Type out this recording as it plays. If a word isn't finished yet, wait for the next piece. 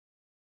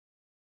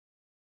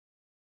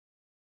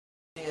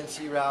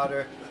CNC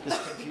router.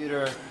 This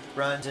computer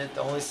runs it.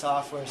 The only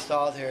software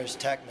installed here is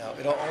Techno.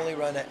 It'll only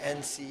run an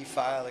NC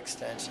file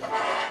extension.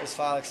 Those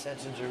file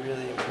extensions are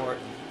really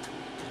important.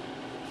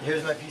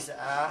 Here's my piece of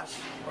ash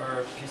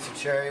or a piece of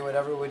cherry,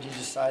 whatever wood you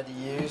decide to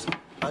use.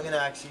 I'm going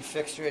to actually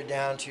fixture it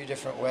down 2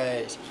 different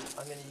ways.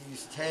 I'm going to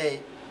use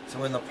tape so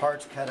when the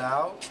part's cut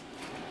out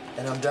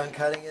and I'm done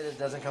cutting it, it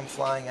doesn't come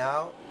flying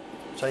out.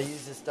 So I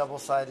use this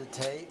double-sided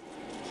tape.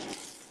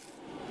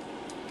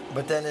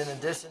 But then in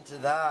addition to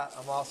that,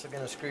 I'm also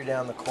going to screw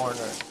down the corner.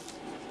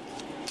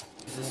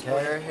 Use this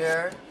square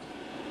here,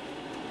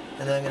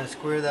 and then I'm going to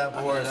square that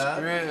board up.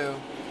 Screw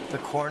the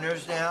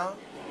corners down,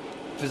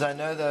 because I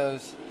know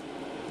those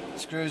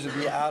screws would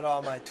be out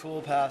on my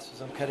tool pass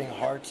as I'm cutting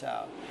hearts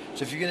out.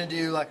 So if you're going to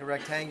do like a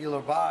rectangular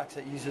box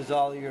that uses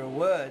all of your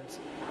woods,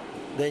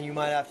 then you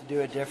might have to do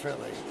it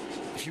differently.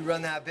 If you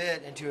run that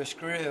bit into a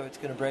screw, it's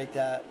going to break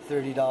that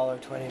 $30,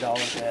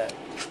 $20 bit.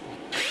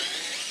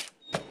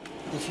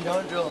 If you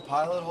don't drill a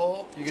pilot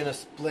hole, you're going to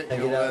split your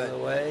wood. Get out of the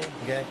way.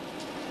 Okay.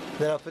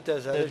 Then I'll put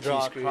those other 2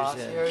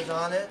 crosshairs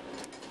on it.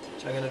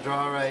 So I'm going to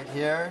draw right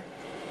here.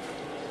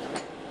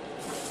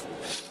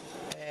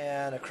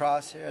 And a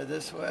crosshair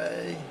this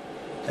way.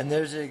 And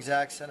there's the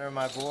exact center of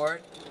my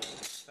board.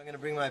 So I'm going to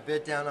bring my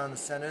bit down on the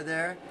center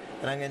there.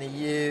 And I'm going to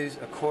use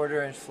a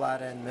 1/4 inch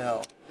flat end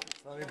mill.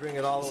 So let me bring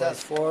it all the way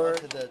forward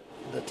to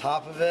the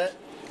top of it.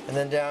 And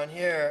then down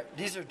here,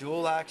 these are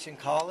dual action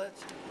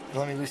collets.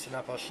 Let me loosen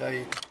up, I'll show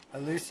you. I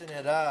loosen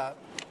it up.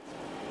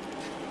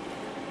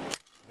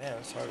 Man,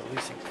 it's hard to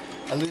loosen.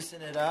 I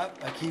loosen it up.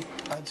 I keep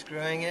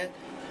unscrewing it.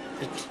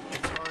 It's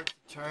hard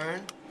to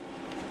turn.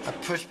 I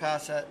push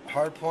past that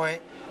hard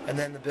point, and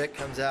then the bit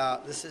comes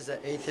out. This is an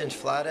 1/8 inch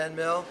flat end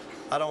mill.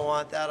 I don't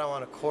want that. I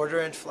want a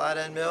 1/4 inch flat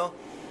end mill.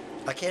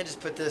 I can't just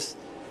put this,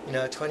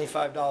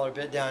 $25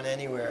 bit down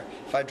anywhere.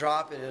 If I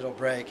drop it, it'll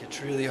break.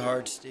 It's really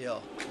hard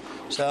steel.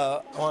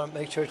 So I want to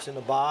make sure it's in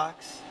a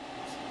box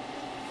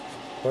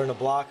or in a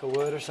block of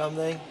wood or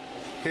something.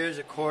 Here's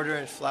a 1/4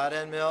 inch flat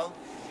end mill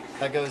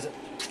that goes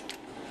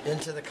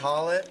into the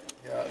collet.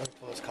 Here, let me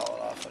pull this collet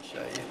off, I'll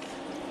show you.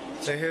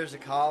 So here's the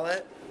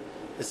collet.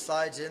 It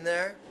slides in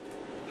there.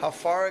 How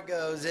far it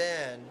goes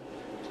in,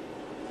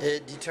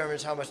 it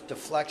determines how much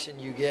deflection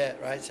you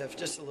get, right? So if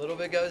just a little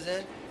bit goes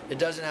in, it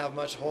doesn't have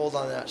much hold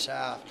on that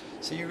shaft.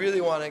 So you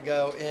really want to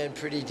go in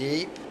pretty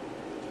deep,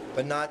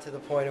 but not to the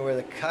point where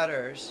the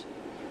cutters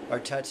are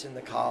touching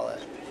the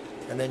collet.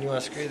 And then you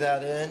want to screw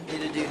that in. What you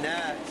need to do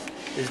next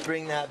is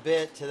bring that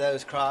bit to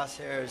those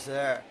crosshairs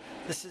there.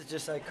 This is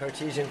just like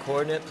Cartesian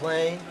coordinate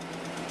plane.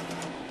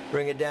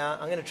 Bring it down.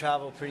 I'm going to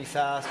travel pretty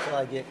fast till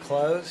I get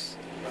close.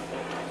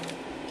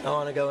 I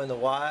want to go in the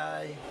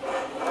Y,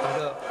 I'll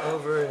go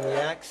over in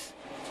the X,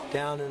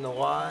 down in the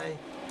Y.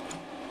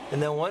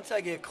 And then once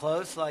I get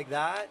close like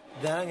that,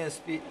 then I'm going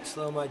to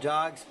slow my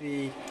jog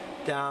speed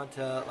down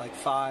to like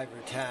 5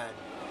 or 10.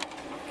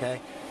 Okay?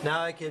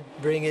 Now I could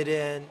bring it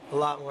in a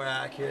lot more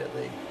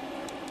accurately.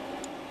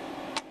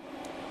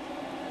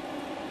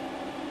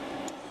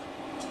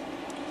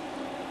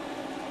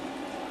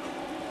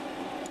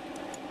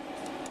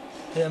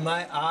 And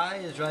my eye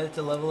is right at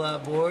the level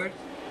of that board,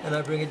 and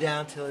I bring it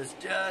down till it's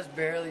just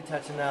barely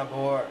touching that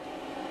board.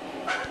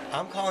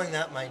 I'm calling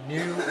that my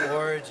new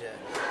origin.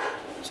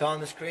 So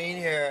on the screen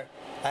here,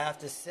 I have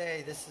to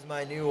say this is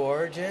my new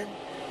origin.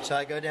 So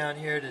I go down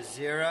here to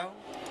 0.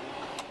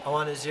 I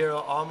want to 0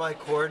 all my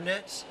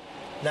coordinates.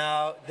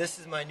 Now this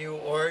is my new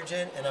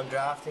origin, and I'm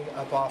drafting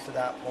up off of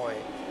that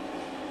point.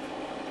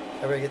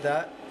 Everybody get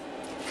that?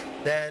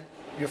 Then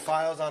your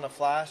file's on a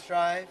flash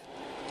drive.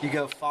 You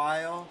go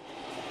File.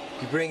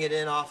 You bring it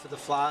in off of the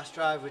flash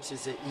drive, which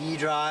is an E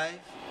drive.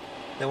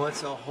 Then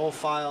once the whole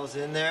file's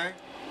in there,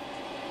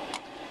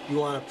 you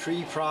want to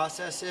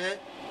pre-process it.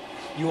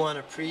 You want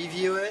to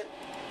preview it.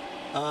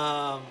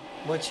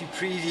 Once you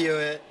preview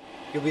it,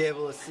 you'll be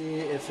able to see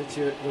if it's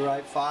the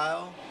right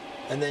file,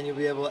 and then you'll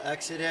be able to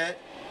exit it,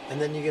 and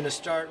then you're going to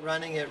start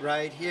running it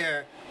right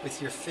here with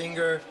your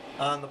finger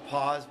on the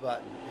pause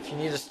button. If you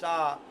need to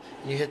stop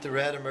and you hit the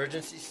red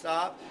emergency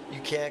stop, you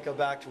can't go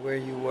back to where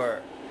you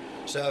were.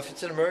 So if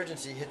it's an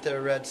emergency, hit the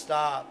red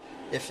stop.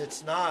 If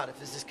it's not,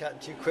 if it's just cutting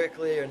too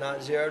quickly or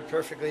not zeroed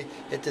perfectly,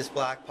 hit this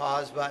black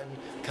pause button,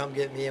 come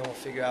get me, and we'll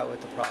figure out what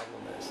the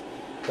problem is.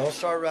 Don't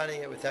start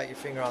running it without your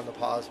finger on the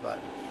pause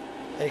button.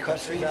 Any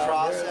questions about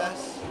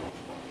process?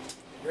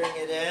 Bring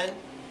it in.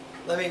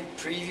 Let me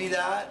preview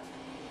that.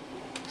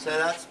 So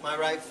that's my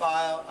right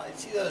file. I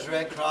see those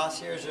red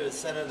crosshairs are at the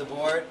center of the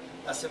board.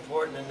 That's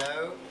important to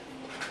note.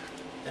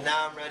 And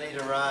now I'm ready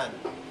to run.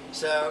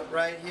 So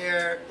right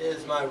here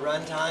is my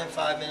run time,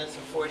 5 minutes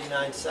and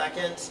 49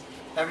 seconds.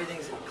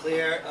 Everything's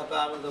clear, up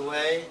out of the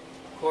way.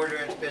 1/4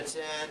 inch bits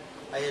in.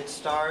 I hit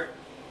start.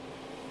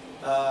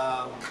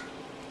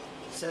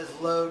 It says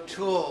load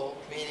tool,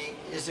 meaning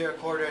is there a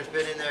 1/4 inch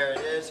bit in there? It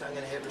is. So I'm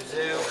going to hit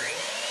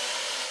resume.